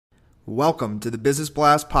Welcome to the Business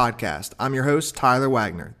Blast podcast. I'm your host, Tyler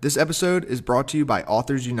Wagner. This episode is brought to you by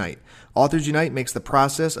Authors Unite. Authors Unite makes the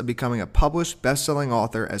process of becoming a published, best-selling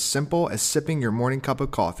author as simple as sipping your morning cup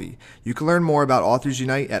of coffee. You can learn more about Authors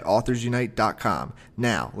Unite at authorsunite.com.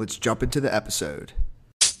 Now, let's jump into the episode.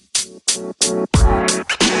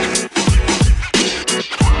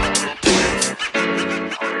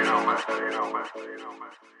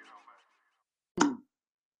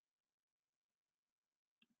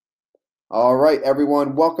 All right,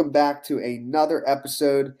 everyone. Welcome back to another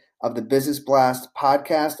episode of the Business Blast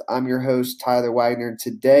podcast. I'm your host, Tyler Wagner.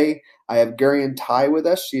 Today, I have Gurian Tai with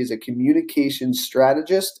us. She is a communications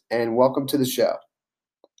strategist, and welcome to the show.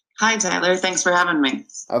 Hi, Tyler. Thanks for having me.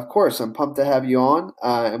 Of course. I'm pumped to have you on,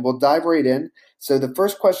 and we'll dive right in. So the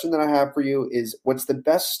first question that I have for you is, what's the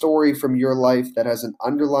best story from your life that has an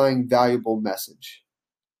underlying valuable message?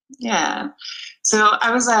 Yeah. So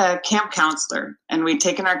I was a camp counselor, and we'd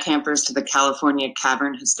taken our campers to the California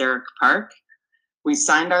Cavern Historic Park. We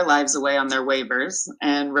signed our lives away on their waivers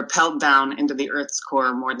and rappelled down into the Earth's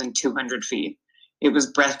core more than 200 feet. It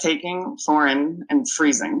was breathtaking, foreign, and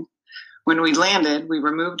freezing. When we landed, we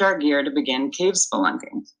removed our gear to begin cave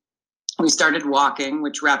spelunking. We started walking,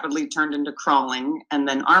 which rapidly turned into crawling, and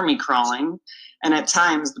then army crawling. And at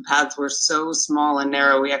times, the paths were so small and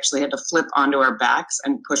narrow, we actually had to flip onto our backs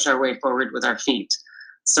and push our way forward with our feet,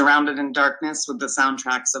 surrounded in darkness with the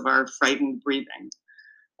soundtracks of our frightened breathing.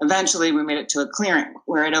 Eventually, we made it to a clearing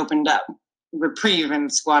where it opened up, reprieve in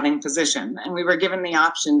squatting position, and we were given the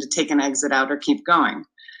option to take an exit out or keep going.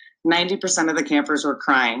 90% of the campers were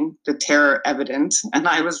crying, the terror evident, and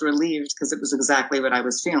I was relieved because it was exactly what I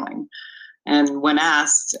was feeling. And when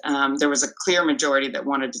asked, there was a clear majority that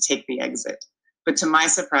wanted to take the exit. But to my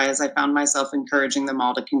surprise, I found myself encouraging them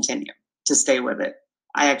all to continue, to stay with it.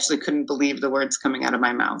 I actually couldn't believe the words coming out of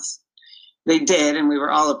my mouth. They did, and we were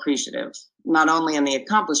all appreciative, not only in the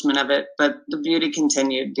accomplishment of it, but the beauty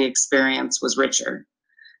continued. The experience was richer.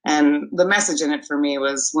 And the message in it for me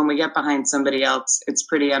was, when we get behind somebody else, it's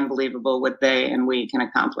pretty unbelievable what they and we can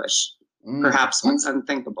accomplish, perhaps once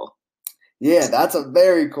unthinkable. Yeah, that's a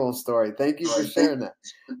very cool story. Thank you for sharing that.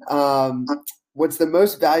 What's the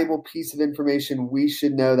most valuable piece of information we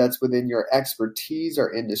should know that's within your expertise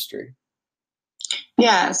or industry?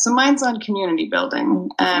 Yeah, so mine's on community building.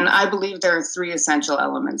 And I believe there are three essential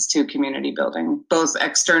elements to community building, both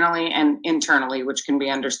externally and internally, which can be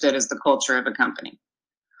understood as the culture of a company.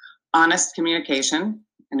 Honest communication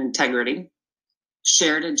and integrity,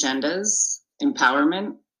 shared agendas,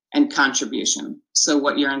 empowerment, and contribution. So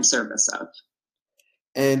what you're in service of.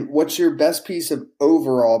 And what's your best piece of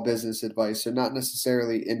overall business advice, so not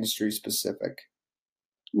necessarily industry specific?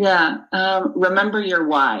 Yeah, remember your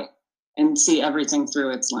why and see everything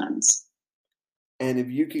through its lens. And if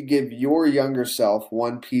you could give your younger self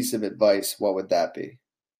one piece of advice, what would that be?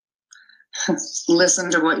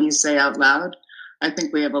 Listen to what you say out loud. I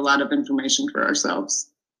think we have a lot of information for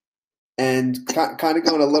ourselves. And kind of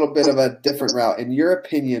going a little bit of a different route. In your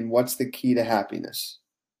opinion, what's the key to happiness?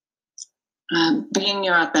 Being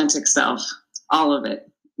your authentic self, all of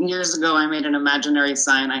it. Years ago, I made an imaginary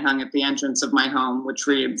sign I hung at the entrance of my home, which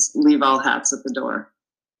reads, "Leave all hats at the door."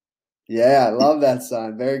 Yeah, I love that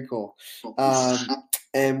sign. Very cool.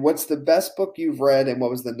 And what's the best book you've read, and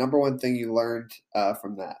what was the number one thing you learned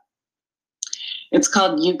from that? It's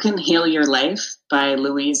called You Can Heal Your Life by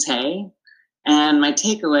Louise Hay. And my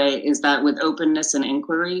takeaway is that with openness and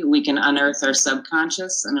inquiry, we can unearth our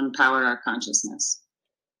subconscious and empower our consciousness.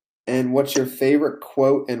 And what's your favorite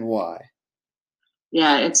quote and why?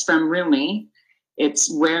 Yeah, it's from Rumi. It's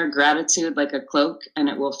wear gratitude like a cloak and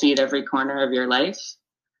it will feed every corner of your life.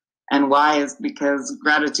 And why is because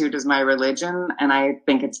gratitude is my religion, and I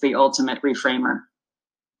think it's the ultimate reframer.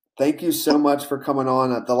 Thank you so much for coming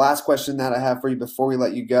on. The last question that I have for you before we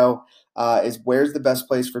let you go is, where's the best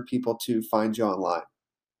place for people to find you online?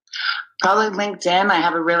 Probably LinkedIn. I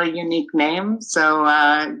have a really unique name. So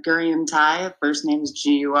Gurian Tai, first name is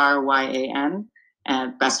Guryan,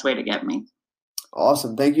 and best way to get me.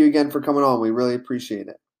 Awesome. Thank you again for coming on. We really appreciate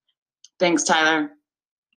it. Thanks, Tyler.